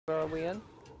are we in?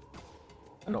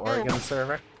 An Oregon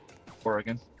server?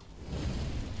 Oregon.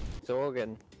 It's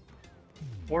Oregon.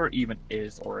 Or even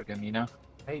is Oregon, you know?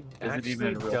 I Is it even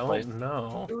actually a real don't place?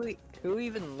 know. Who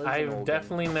even lives in I've Oregon?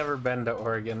 definitely never been to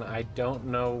Oregon. I don't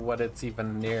know what it's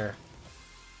even near.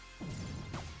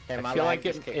 Okay, I my feel lag like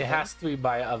just it kicked has to be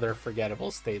by other forgettable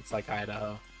states like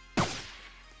Idaho. I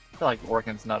feel like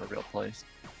Oregon's not a real place.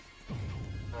 in.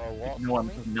 Oh,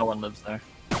 what? No one lives there.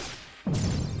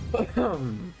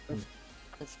 I'm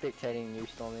spectating you,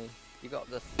 Stormy. You got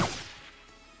this.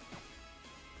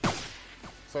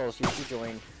 Souls, you should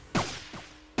join.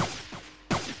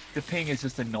 The ping is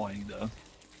just annoying, though.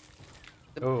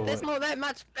 Oh, There's not that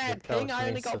much bad the ping. I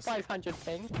only got telekinesis. 500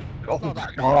 ping. Oh Not that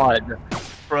bad. god,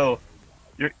 bro,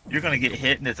 you're gonna get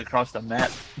hit and it's across the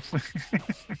map.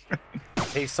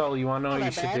 Hey Sol, you wanna know what Not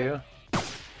you that should bad. do?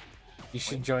 You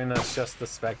should join us just to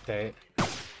spectate.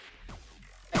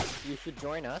 You should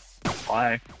join us.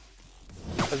 Why?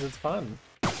 Because it's fun.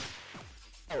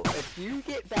 Oh, if you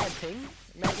get bad ping,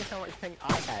 imagine how much ping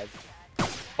I have.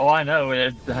 Oh, I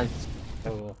know.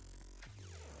 Oh.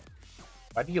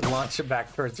 Why do you launch it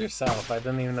back towards yourself? I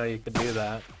didn't even know you could do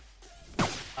that.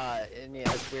 And yeah,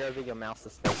 it's wherever your mouse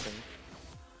is facing.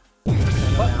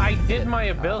 But I did my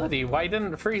ability. Why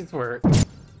didn't freeze work?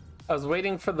 I was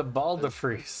waiting for the ball to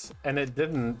freeze, and it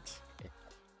didn't.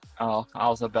 Oh, I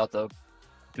was about to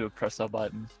do a press up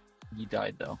button. You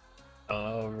died though.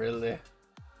 Oh, really?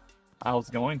 I was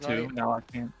going to. Right. Now I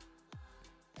can't.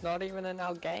 Not even in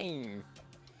our game.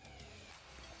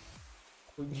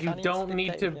 You Can't even don't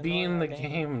need to spectate be in the our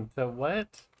game. The what?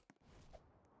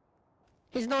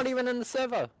 He's not even in the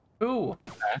server. Who?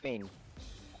 I mean.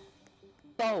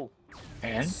 So.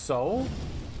 And So?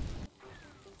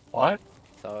 what?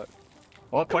 So.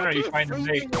 What point are you trying to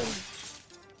make?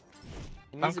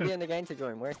 He needs to be in the game to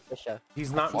join. Where's Fisher?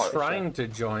 He's not What? trying to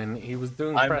join. He was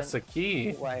doing I'm- press a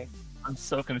key. Way. I'm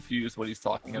so confused what he's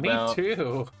talking Me about.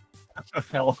 too.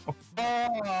 Hell,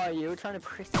 Oh, you were trying to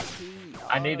press the key.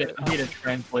 I need a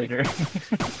translator.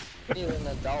 You're an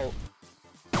adult.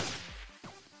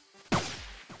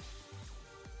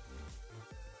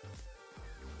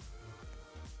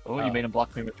 Oh, Oh. you made him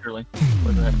block prematurely.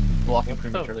 What the heck? Block him What the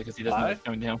prematurely because he doesn't know fuck? what's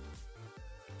coming down.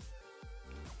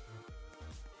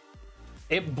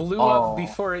 It blew Oh. up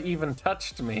before it even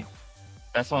touched me.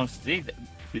 That's what I'm seeing.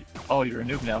 Oh, you're a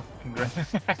noob now.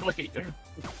 Congrats. Look at you.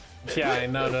 Yeah, I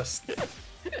noticed.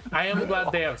 I am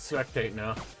glad they have spectate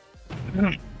now.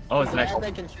 Oh, it's an I'm actual.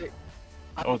 glad they can show.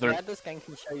 Oh, I'm there- glad this game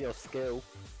can show your skill.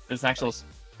 There's actual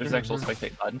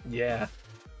spectate button. Yeah.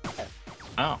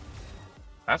 Oh,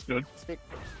 that's good.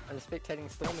 I'm spectating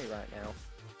Stormy right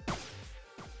now.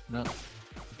 No,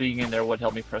 being in there would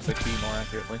help me press the key more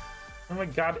accurately. Oh my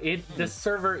god, this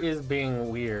server is being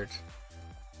weird.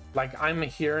 Like, I'm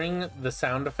hearing the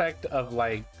sound effect of,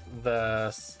 like,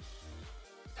 the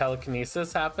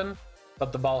telekinesis happen,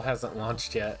 but the ball hasn't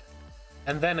launched yet.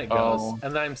 And then it goes, Oh.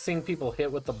 and then I'm seeing people hit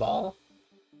with the ball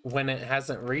when it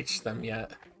hasn't reached them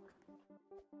yet.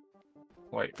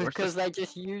 Wait, where's Because the, they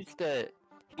just used it.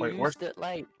 Wait, where's- Used it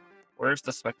late. where's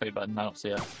the spectate button? I don't see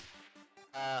it.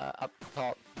 Up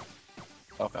top.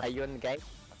 Are Okay. you in the game?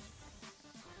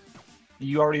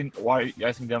 You already. Why are you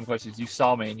asking dumb questions? You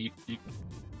saw me and you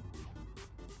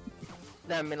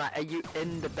No, I mean, like, are you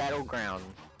in the battleground?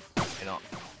 You're not.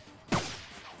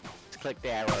 Just click the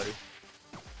arrow.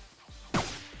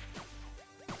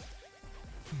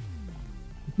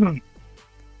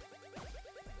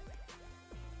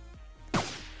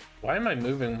 Why am I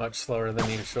moving much slower than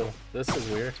usual? This is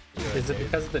weird. Is it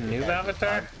because of the new Yeah,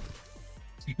 avatar?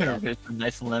 It's a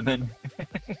nice lemon.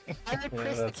 How did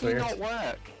press the that's key weird. not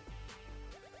work?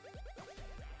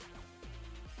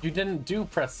 You didn't do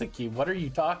press the key. What are you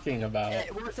talking about?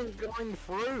 It wasn't going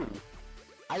through.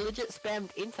 I legit spammed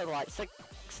enter like 6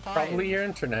 times. Probably your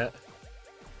internet.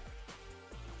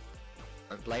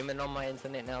 I'm blaming on my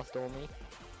internet now, Stormy.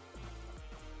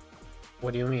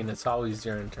 What do you mean? It's always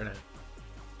your internet.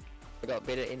 I got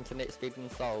better internet speed than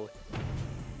Soul.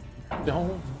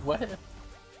 No, what?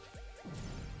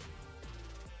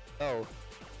 Oh.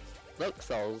 Look,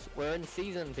 Souls, we're in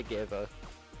season together.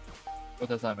 What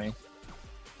does that mean?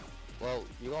 Well,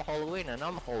 you are Halloween and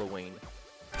I'm Halloween.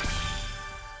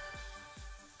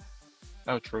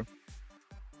 Oh, true.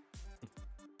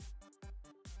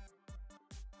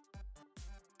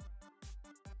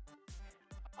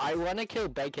 I wanna kill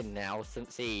Bacon now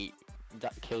since he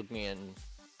killed me in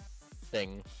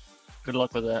thing. Good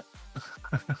luck with that.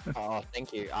 Oh,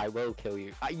 thank you. I will kill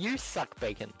you. You suck,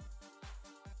 Bacon.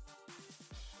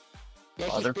 Yeah,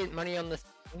 he Other- spent money on this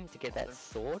thing to get that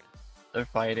sword. They're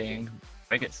fighting.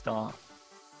 Make it stop.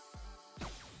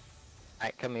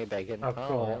 Alright, come here, Bacon. Oh,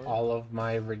 cool. Really? All of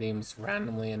my redeems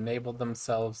randomly enabled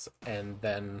themselves and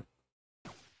then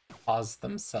paused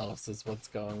themselves is what's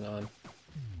going on.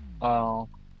 Oh,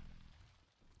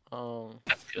 Oh.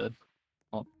 that's good.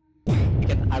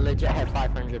 I legit have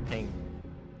 500 ping.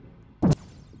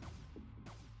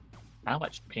 How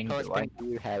much ping How much do I? ping do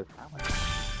you have?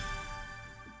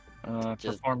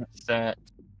 Just- Performance stat.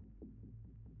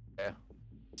 Yeah.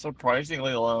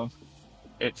 Surprisingly low.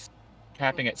 It's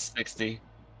capping at 60.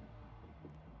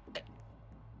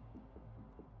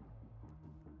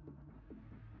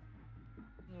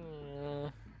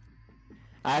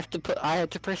 I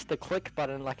had to press the click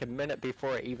button like a minute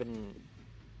before it even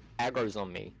aggro's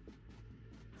on me.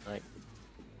 Like,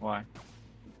 Why?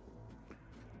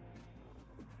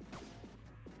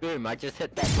 boom, I just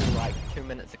hit that thing like 2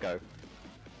 minutes ago.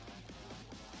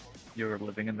 You were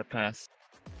living in the past.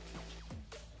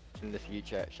 In the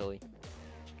future, actually.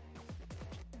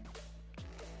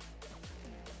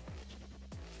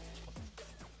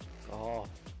 Oh,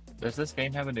 Does this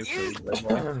game have a new code? by the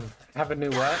way? Have a new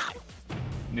what?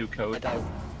 New it code. does.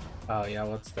 Oh yeah,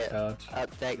 what's the code?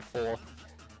 Update 4.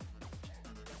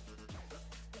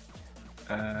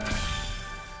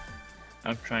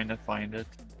 I'm trying to find it.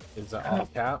 Is it all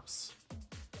caps?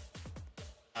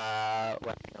 Wait,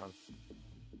 hang on.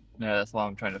 No, that's why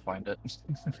I'm trying to find it.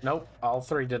 Nope, all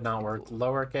three did not work.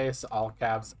 Lowercase, all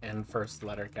caps, and first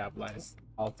letter capitalized.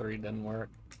 All three didn't work.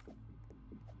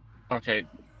 Okay.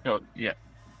 So yeah,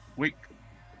 week.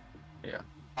 Yeah.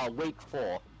 Week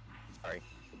 4. Sorry.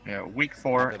 Yeah, week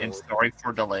 4, and Capital. sorry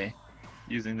for delay.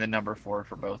 Using the number 4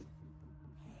 for both.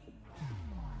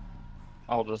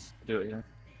 I'll just do it. Yeah.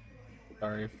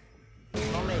 Sorry.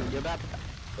 Oh man, you're about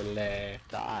to Delay.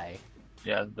 die.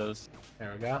 Yeah, those.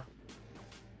 There we go.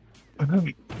 I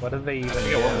What do they even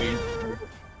forget what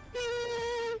do?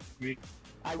 week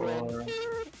I 4. win.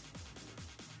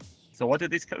 So what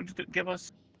did these codes give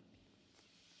us?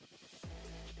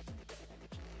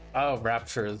 Oh,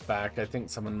 Rapture is back. I think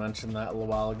someone mentioned that a little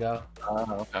while ago.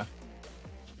 Oh, okay.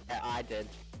 Yeah, I did.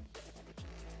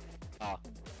 Oh,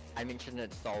 I mentioned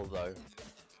it Soul though.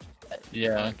 But you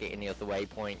Yeah. can't get any of the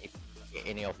waypoint if you get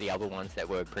any of the other ones that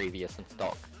were previous in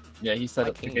stock. Yeah, he said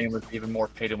Like that the game was even more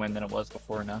pay to win than it was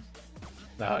before now.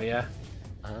 Oh yeah.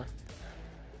 Huh?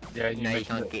 Yeah, you No, you mentioned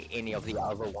can't it. get any of the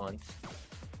other ones.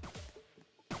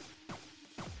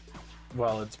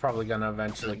 Well, it's probably gonna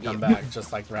eventually Yeah. come back,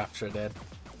 just like Rapture did.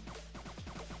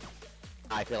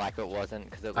 I feel like it wasn't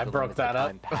because it was I a broke limited that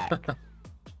time up. pack.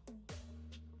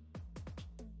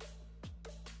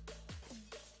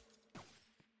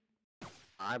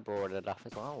 I brought it up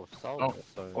as well with Soul. Oh,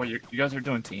 so Oh, you guys are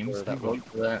doing teams? Or that Who voted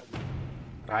for that?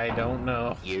 I don't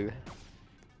know. you.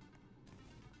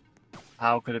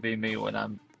 How could it be me when I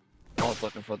was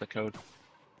looking for the code?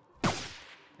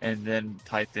 And then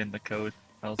typed in the code.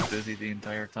 I was busy the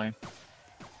entire time.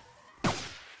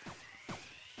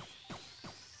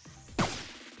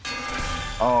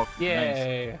 Oh, nice.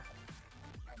 Yay!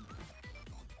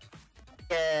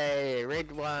 Yay,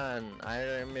 red one. I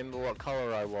don't remember what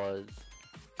color I was.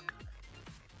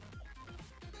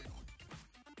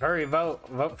 Hurry, vote!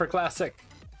 Vote for Classic!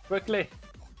 Quickly!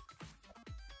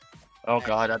 Oh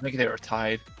god, I think they were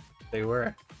tied. They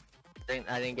were.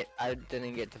 I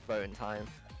didn't get to vote in time.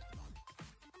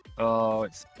 Oh,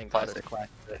 it's Thank God classic. it's classic.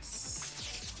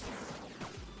 This.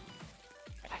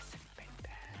 Classic, baby.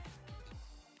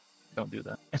 Don't do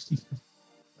that.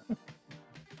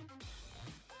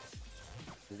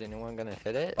 Is anyone gonna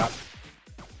hit it? Wow.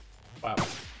 Wow.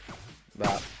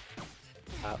 Bop.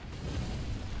 Bop.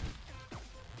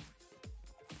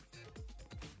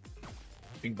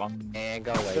 Bing bong. And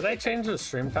go away. Did I change the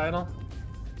stream title?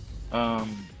 Uh,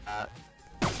 Uh,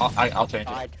 I'll change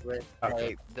it. I to escape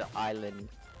Okay. the island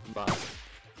muck.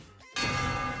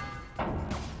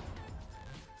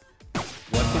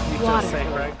 What did you just say,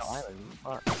 The Rex? island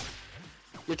muck.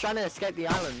 You're trying to escape the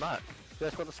island muck.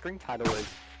 That's what the screen title is.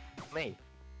 Me.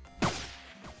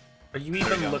 Are you you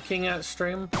even go. looking at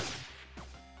stream?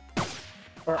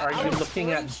 Or are I you will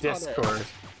looking at screenshot it. Discord?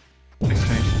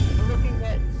 I'm looking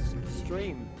at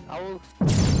stream. I will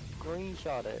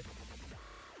screenshot it.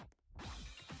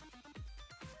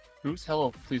 Who's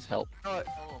hello? Please help. Oh,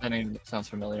 That name sounds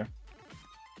familiar.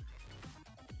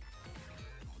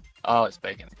 Oh, it's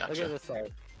Bacon. look at Gotcha. this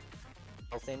side.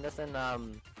 I'll send this in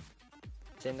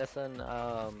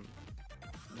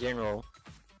general.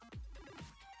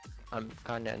 I'm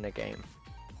kinda in the game.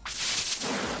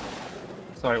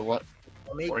 Sorry, what?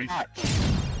 Let me What are you- catch.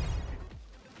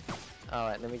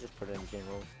 Alright, let me just put it in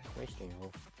general. Where's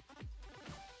general?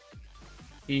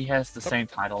 He has the same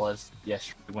title as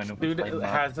yesterday when we Dude, played it that.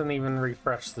 hasn't even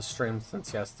refreshed the stream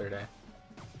since yesterday.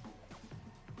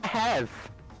 have.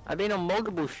 I've been on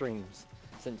multiple streams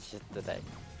since yesterday.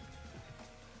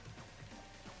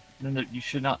 No, you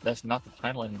should not. That's not the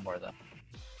title anymore, though.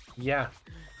 Yeah.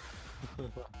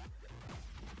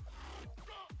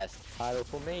 That's the title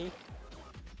for me.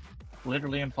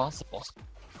 Literally impossible.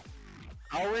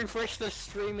 I'll refresh the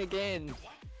stream again.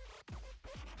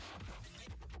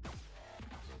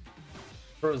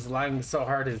 Bro's lagging so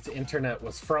hard his internet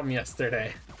was from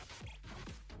yesterday.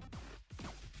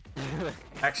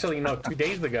 Actually, no, 2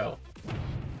 days ago.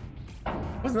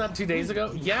 Wasn't that 2 days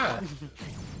ago? Yeah.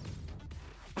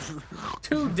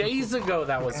 2 days ago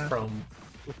that was from.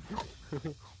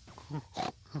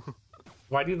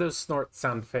 Why do those snorts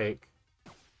sound fake?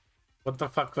 What the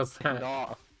fuck was that?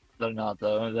 No. They're not,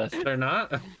 though. They're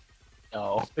not?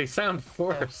 No. They sound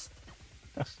forced.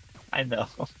 I know.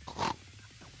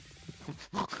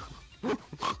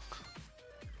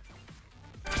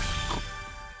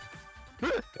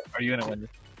 Are you gonna win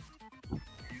this?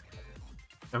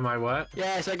 Am I what?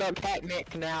 Yes, I got cat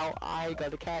Nick now. I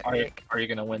got a cat Are you, Nick. are you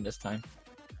gonna win this time?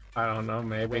 I don't know,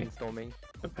 maybe. Brainstorming.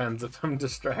 Depends if I'm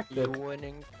distracted. You're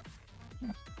winning.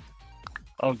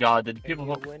 Oh god, did people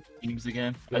You're vote winning. teams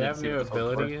again? Do I they didn't have see new what the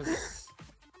votes were. abilities?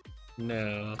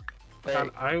 No. Wait,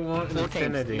 God, I want 4 teams.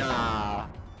 infinity. Nah.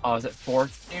 Oh, is it 4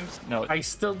 teams? No. I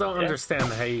still don't Yeah.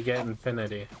 understand how you get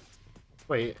infinity.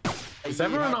 Wait, is You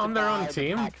everyone have to on their own buy the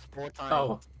team? packs 4 times.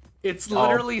 Oh, it's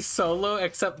literally solo,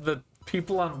 except the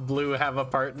people on blue have a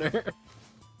partner.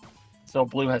 So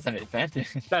blue has an advantage.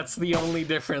 That's the only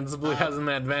difference. Blue has an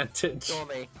advantage.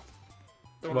 Stormy.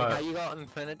 Stormy, What? how you got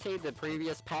Infinity? The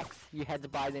previous packs, you had to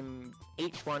buy them,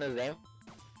 each one of them.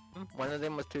 One of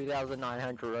them was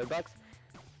 2,900 Robux.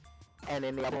 And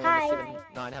then the other one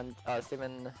was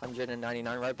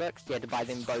 799 Robux. You had to buy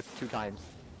them both 2 times.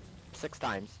 6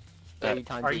 times. 30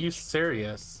 times Are each. you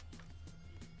serious?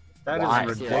 That Why?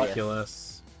 is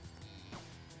ridiculous.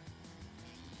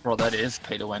 Bro, that is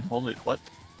pay to win. Holy, what?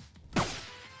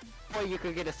 Or you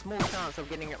could get a small chance of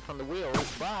getting it from the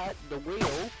wheels, but the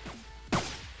wheel...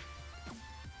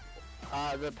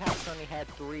 the packs only had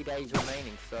 3 days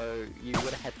remaining, so you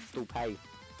would have had to still pay.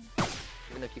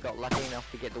 Even if you got lucky enough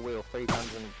to get the wheel 3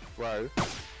 times in a row,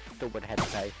 still would have had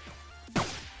to pay.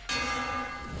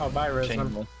 Oh, bye,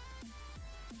 Rizman.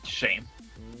 Shame.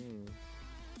 Shame.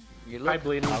 You look... Hi,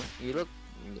 Bleeding. You look...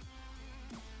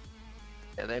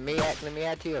 Yeah, let me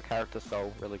add to your character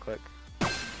soul really quick.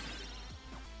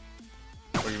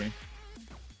 What do you mean?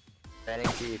 Adding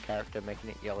to your character, making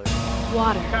it yellow.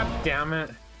 Water. God damn it.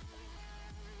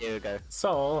 There we go.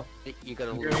 Soul, You got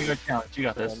a You're a good count. You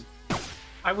got this.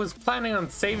 I was planning on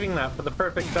saving that for the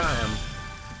perfect time.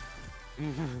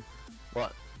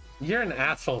 What? You're an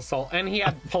asshole, Soul. And he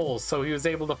had poles, so he was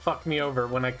able to fuck me over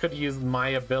when I could use my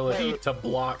ability Wait. to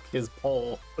block his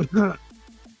pole.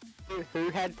 Who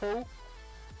had Paul?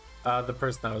 The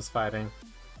person I was fighting.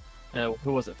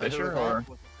 Who was it? Fisher was or?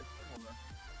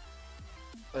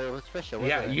 It was Fisher, wasn't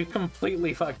Yeah, it? you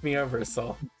completely fucked me over,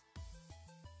 Soul.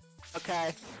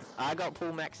 Okay. I got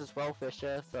Paul Max as well,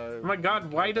 Fisher, so... Oh my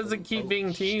god, why does it keep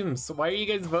being teams? Why are you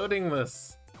guys voting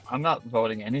this? I'm not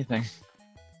voting anything.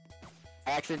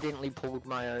 I accidentally pulled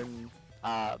my own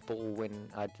ball when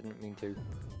I didn't mean to.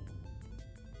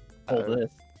 Hold Uh-oh.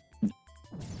 this.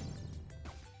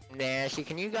 Nah, actually,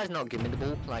 can you guys not give me the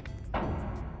ball? Like,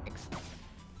 thanks.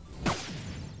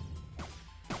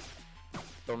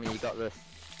 Stormy, you got this.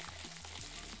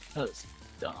 That's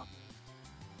dumb.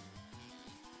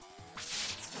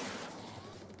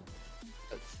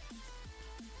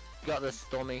 You got this,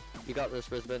 Stormy. You got this,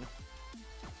 Brisbane.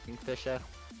 Fisher.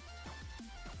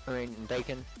 I mean,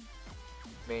 Bacon.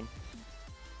 I mean,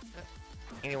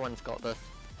 anyone's got this.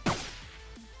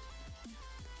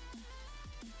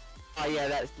 Oh yeah,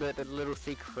 that's the little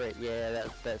secret. Yeah,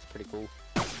 that's pretty cool.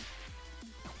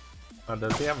 Oh,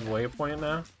 does he have waypoint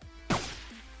now?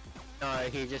 No,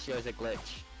 he just shows a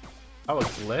glitch. Oh, a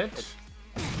glitch?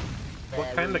 What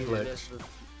Yeah, kind of where glitch?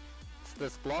 It's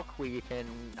this block where you can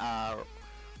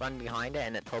run behind it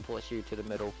and it teleports you to the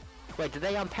middle. Wait, did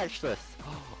they unpatch this?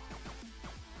 Oh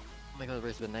my god,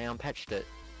 Brisbane, they unpatched it.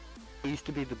 He used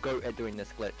to be the GOAT at doing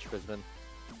this glitch, Brisbane.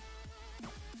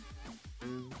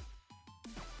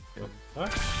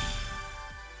 What?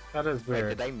 That is Wait, weird.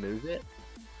 did they move it?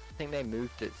 I think they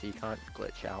moved it so you can't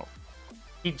glitch out.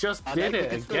 He just Oh, did no, you it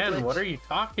can still again. glitch. What are you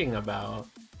talking about?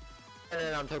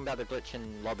 No, I'm talking about the glitch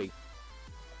in lobby.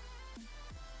 I'm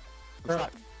Bro,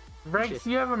 stuck. Rex, Shit.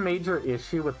 you have a major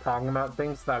issue with talking about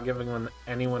things without giving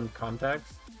anyone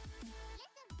context?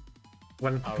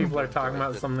 When Oh, people are okay, talking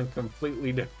about good. something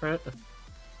completely different?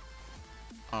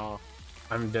 Oh,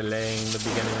 I'm delaying the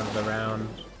beginning of the round.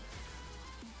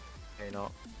 maybe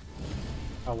not.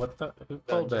 Oh, what the? Who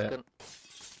So I'm pulled just it? gonna...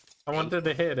 I wanted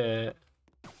to hit it.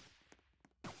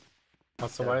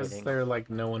 Also, No why is hitting. there like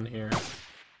no one here?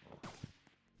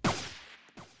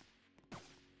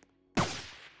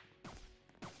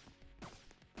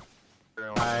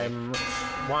 I'm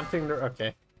wanting to.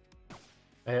 Okay.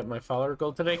 I hit my follower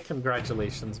goal today.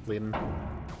 Congratulations, Bleeding.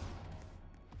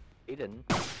 He didn't.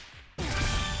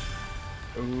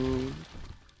 Ooh.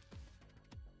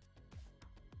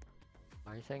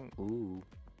 Why are you saying ooh?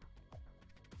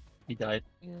 He died.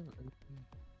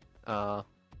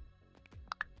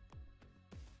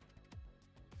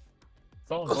 Someone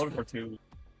voted for 2.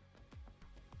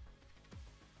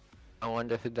 I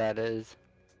wonder who that is.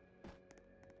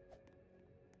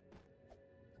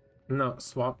 No,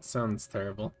 swap sounds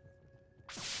terrible.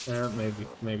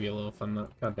 Maybe a little fun though.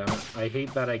 God damn it. I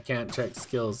hate that I can't check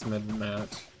skills mid-match.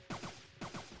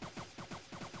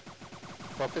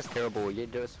 Swap is terrible. You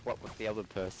do a swap with the other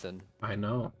person. I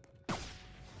know.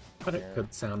 But it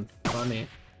could sound funny.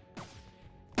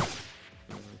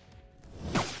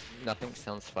 Nothing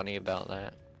sounds funny about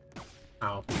that.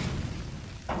 Ow.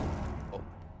 Oh,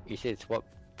 you said swap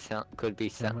could be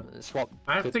swap.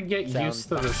 I have to get used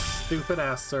to this stupid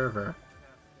ass server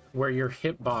where your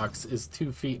hitbox is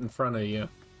 2 feet in front of you.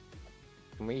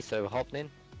 Can we server hop then?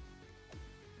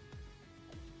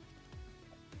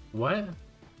 What?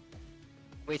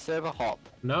 We server hop.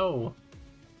 No.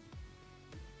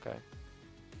 Okay.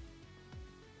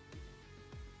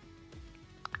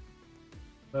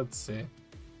 Let's see.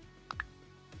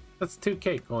 That's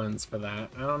 2k coins for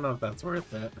that. I don't know if that's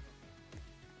worth it.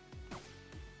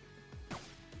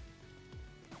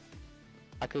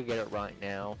 I could get it right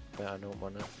now, but I don't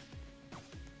want to.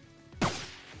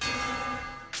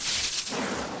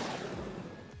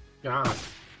 God.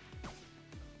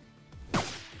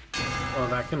 Well,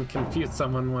 that can confuse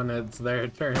someone when it's their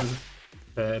turn to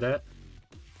hit it.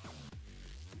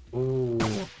 Ooh.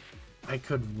 I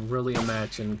could really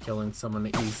imagine killing someone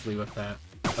easily with that.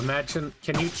 Imagine,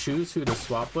 can you choose who to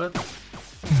swap with?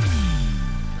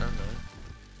 I don't know.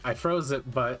 I froze it,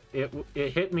 but it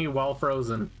hit me while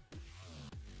frozen.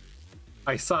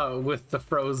 I saw it with the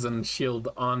frozen shield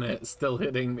on it still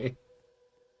hitting me. I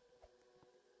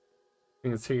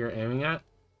think it's who you're aiming at.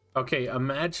 Okay,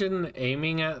 imagine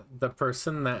aiming at the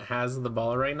person that has the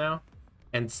ball right now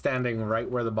and standing right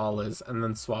where the ball is and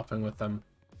then swapping with them.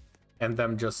 And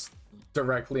them just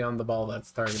directly on the ball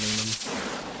that's targeting them.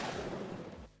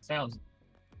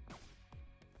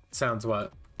 Sounds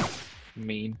what?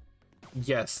 Mean.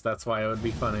 Yes, that's why it would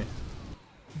be funny.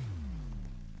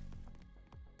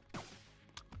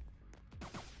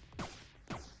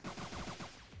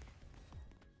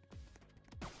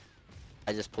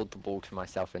 I just pulled the ball to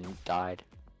myself and died.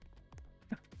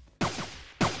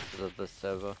 Because of the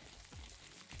server.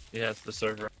 Yeah, it's the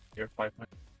server. You're 500.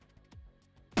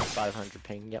 500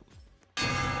 ping, yep.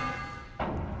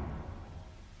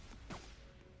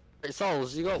 Hey,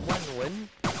 Souls, you got 1 win?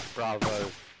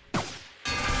 Bravo.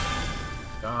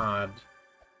 God.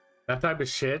 That type of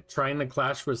shit, trying to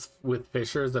clash with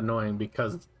Fisher is annoying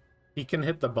because he can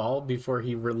hit the ball before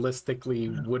he realistically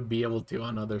would be able to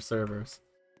on other servers.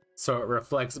 So it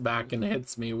reflects back and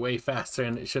hits me way faster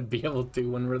than it should be able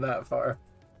to when we're that far.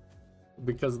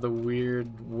 Because of the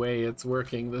weird way it's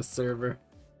working, this server.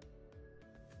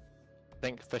 I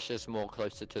think Fisher's more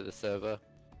closer to the server.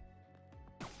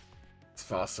 It's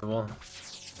possible.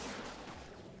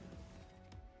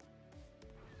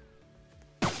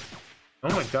 Oh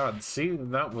my god, see,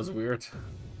 that was weird.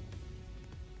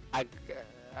 I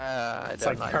It's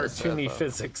don't like the cartoony server.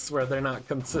 physics where they're not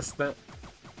consistent.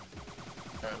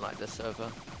 I don't like the server.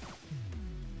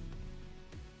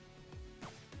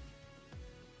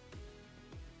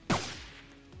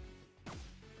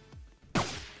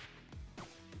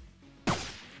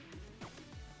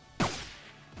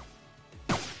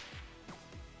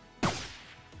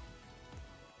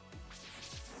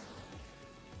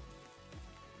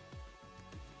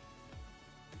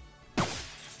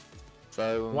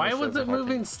 So Why was it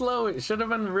moving slow? It should have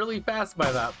been really fast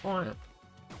by that point.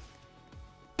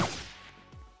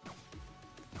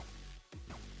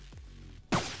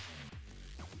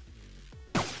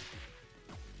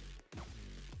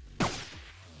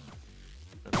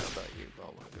 I don't know about you, but I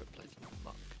want to go play some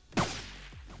muck.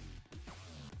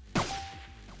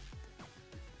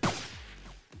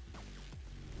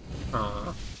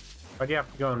 Aw. Why do you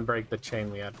have to go and break the chain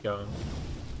we had going?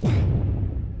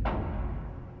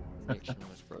 Connection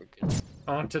was broken.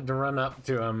 I wanted to run up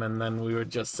to him and then we would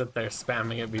just sit there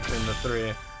spamming it between the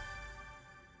three.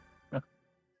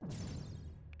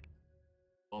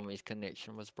 Stormy's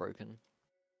connection was broken.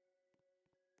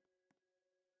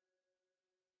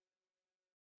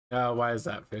 Why is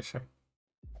that, Fisher?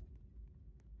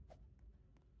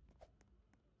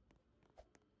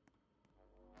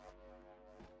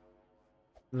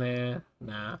 Nah.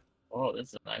 Oh, this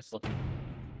is a nice looking.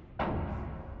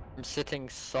 I'm sitting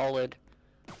solid.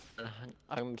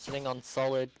 I'm sitting on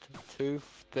solid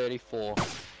 234.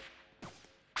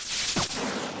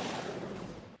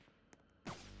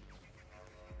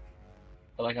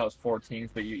 I like how it's 14s,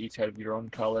 but you each had your own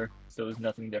color, so there's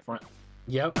nothing different.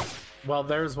 Yep. Well,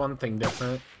 there's one thing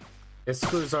different. It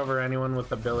screws over anyone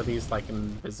with abilities like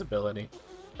invisibility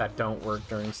that don't work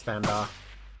during standoff,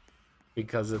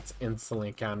 because it's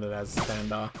instantly counted as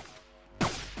standoff.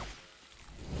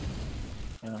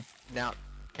 Yeah. Now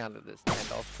counted as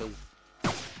standoff because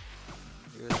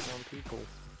you're one people.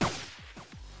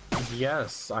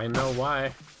 Yes, I know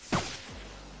why.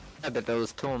 I bet there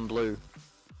was two in blue.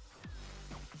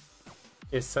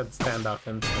 It said standoff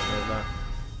instantly though.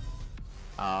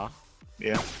 Ah.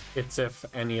 Yeah. It's if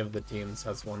any of the teams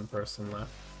has one person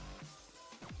left.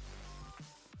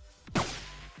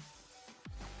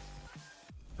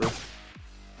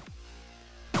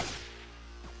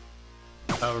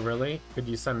 Oh, really? Could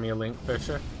you send me a link,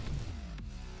 Fisher?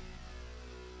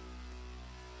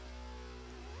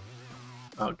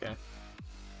 Okay.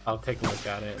 I'll take a look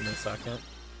at it in a second.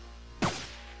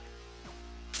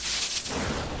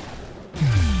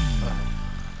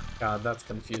 God, that's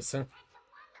confusing.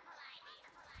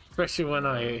 Especially when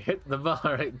I hit the ball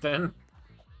right then.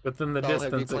 Within the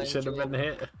distance, it should have been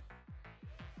hit.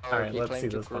 Alright, let's see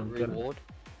this one. Reward?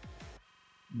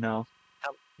 No.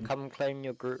 Come claim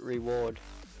your group reward.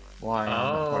 Why? I'm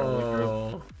not part of the group.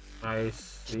 Oh, I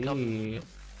see.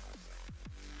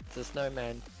 It's a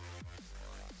snowman.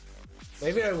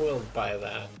 Maybe I will buy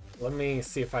that. Let me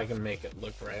see if I can make it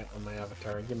look right on my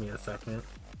avatar. Give me a second.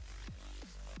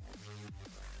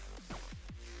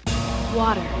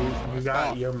 Water. You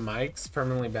got your mics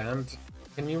permanently banned.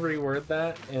 Can you reword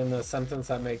that in a sentence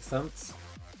that makes sense?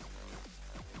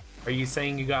 Are you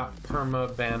saying you got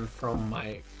perma banned from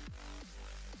mic?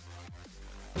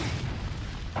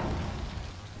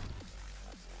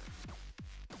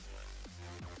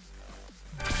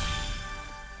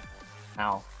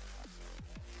 Ow.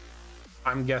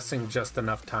 I'm guessing just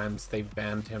enough times they've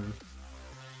banned him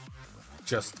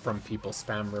just from people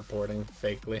spam reporting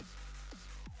fakely.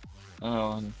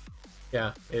 Oh.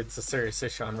 Yeah, it's a serious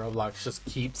issue on Roblox. Just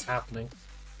keeps happening.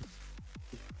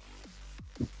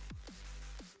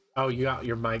 Oh, you got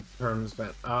your mic terms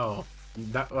banned. Oh,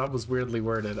 that was weirdly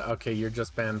worded. Okay, you're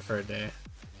just banned for a day.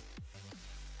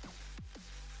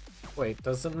 Wait,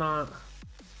 does it not?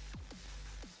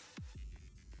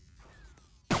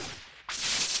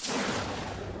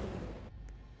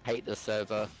 Hate the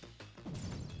server.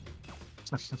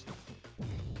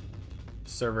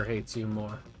 Server hates you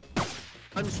more.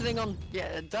 I'm sitting on, yeah,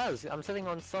 it does. I'm sitting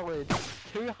on solid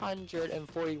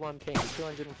 241 ping,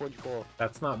 244.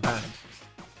 That's not bad.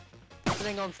 I'm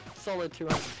sitting on solid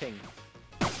 200 ping.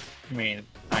 I mean, it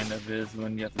kind of is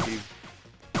when you have to be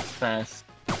fast.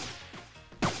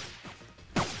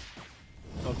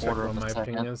 I'll check what my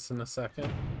ping is in a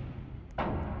second.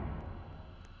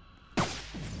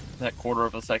 That quarter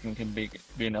of a second can be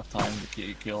enough time to get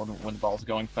you killed when the ball's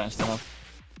going fast enough.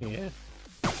 Yeah.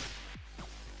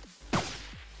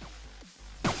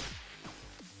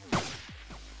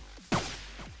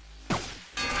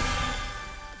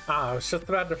 Ah, I was just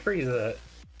about to freeze it.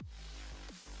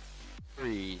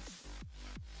 Freeze.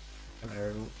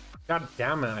 God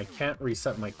damn it, I can't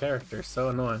reset my character. So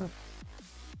annoying.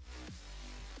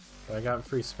 Have I got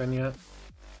free spin yet?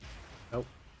 Nope.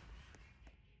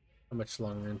 How much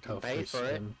longer until free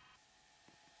spin?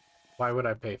 Why would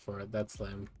I pay for it? That's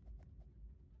lame.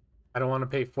 I don't want to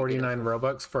pay 49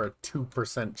 Robux for a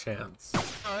 2% chance. No.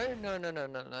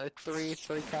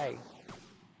 3K.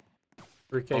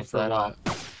 3K for what?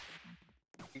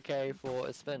 3K for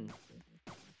a spin.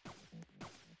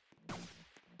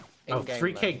 Oh,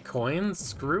 3K coins?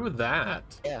 Screw that.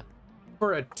 Yeah.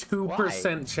 For a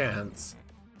 2% chance.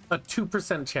 A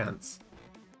 2% chance.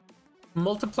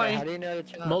 Multiply, how do you know the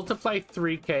chance? multiply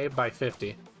 3K by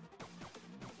 50.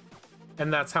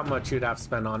 And that's how much you'd have to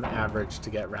spend on average to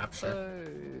get Rapture.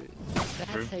 Oh,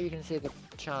 that's how you can see the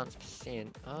chance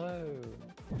percent. Oh.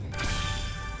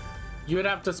 You would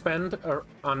have to spend,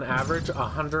 on average,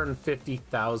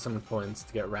 150,000 coins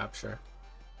to get Rapture.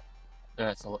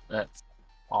 That's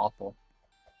awful.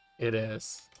 It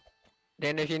is.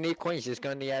 Then if you need coins, just go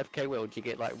in the AFK world. You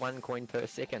get like 1 coin per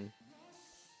second.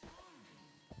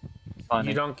 Funny.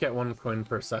 You don't get 1 coin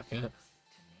per second.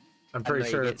 I'm pretty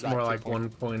sure it's more like 1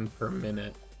 coin per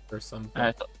minute or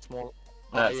something. Small.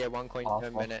 Oh yeah, 1 coin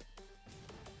per minute.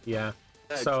 Yeah.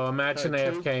 So imagine two-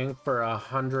 AFKing for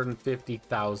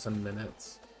 150,000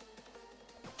 minutes.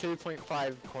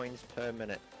 2.5 coins per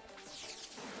minute.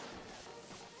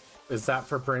 Is that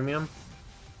for premium?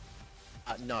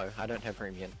 No, I don't have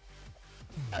premium.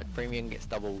 Premium gets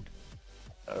doubled.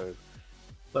 So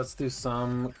Let's do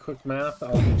some quick math.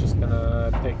 I'm just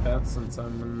gonna take that since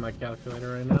I'm in my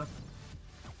calculator right now.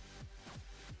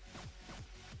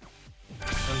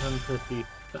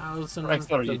 150,000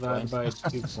 divided by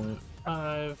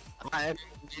 2.5. I'm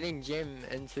getting Jim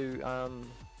into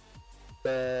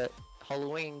the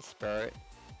Halloween spirit.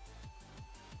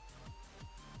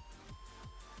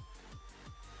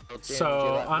 Jim, do you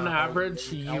So like on my average,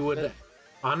 Halloween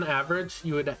outfit?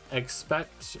 you would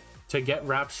expect to get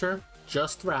Rapture,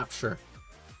 just Rapture.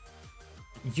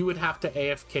 You would have to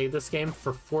AFK this game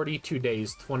for 42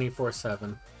 days,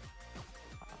 24/7.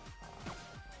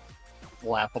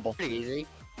 Laughable. Pretty easy.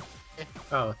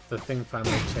 Oh, the thing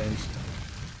finally changed.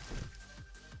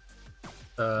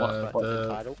 What's the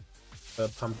title? The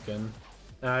pumpkin.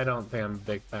 I don't think I'm a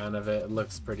big fan of it. It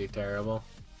looks pretty terrible.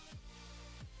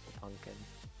 Pumpkin.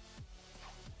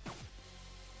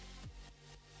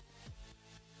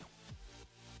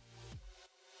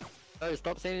 Oh,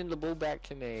 stop sending the ball back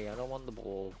to me. I don't want the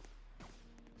ball.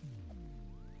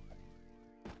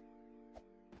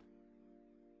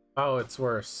 Oh, it's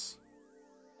worse.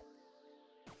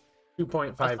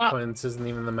 2.5 coins isn't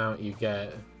even the amount you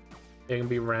get. It can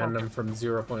be random from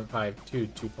 0.5 to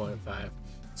 2.5.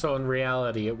 So in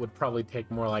reality, it would probably take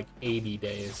more like 80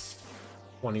 days,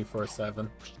 24/7.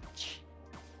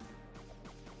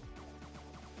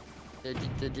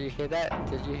 Did you hear that?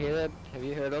 Did you hear that? Have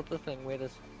you heard of the thing where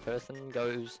this person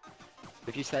goes,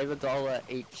 if you save $1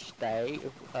 each day, if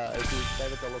you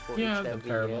save $1 for Yeah, each day the of the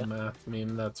terrible year, math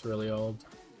meme. That's really old.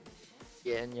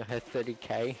 yeah, and you'll have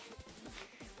 30k.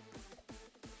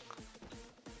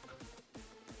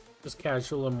 Just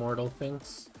casual immortal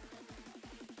things.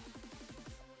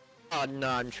 Oh no,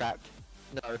 I'm trapped.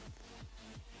 No.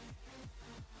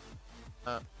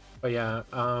 But yeah,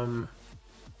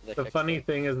 They the fixed funny it.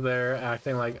 thing is they're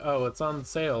acting like, oh, it's on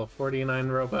sale, 49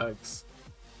 Robux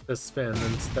to spin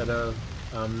instead of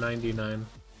 99.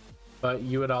 But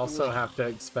you would also have to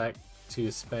expect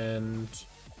to spend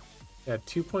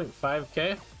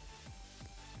 2.5k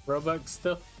Robux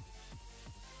still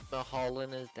The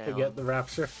Holland is down. to get the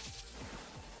Rapture.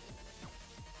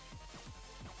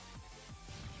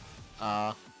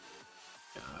 Gosh.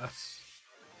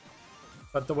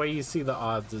 But the way you see the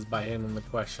odds is by hitting the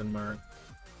question mark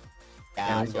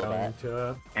yeah, I and saw going that. to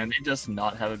it. And they just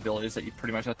not have abilities that you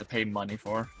pretty much have to pay money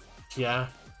for. Yeah,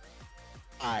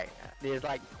 Alright, there's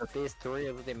 3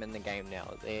 of them in the game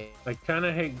now. I kind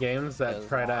of hate games that There's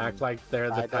try to act like they're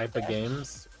the type of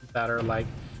games that are like,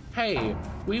 hey,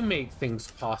 we make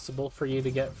things possible for you to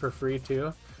get for free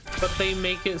too, but they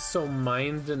make it so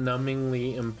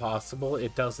mind-numbingly impossible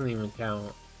it doesn't even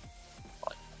count.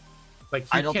 Like,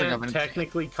 I you don't think can't I've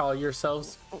technically call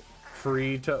yourselves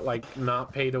free to, like,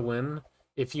 not pay to win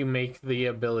if you make the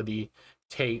ability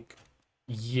take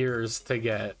years to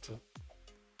get.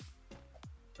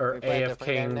 Or We play a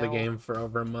different game AFKing the now? game for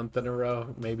over a month in a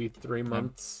row, maybe 3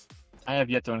 months. I have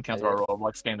yet to encounter a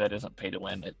Roblox game that isn't pay to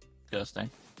win. It's disgusting.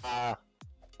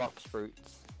 Box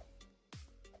fruits.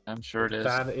 I'm sure it is.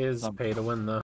 That is pay to win though.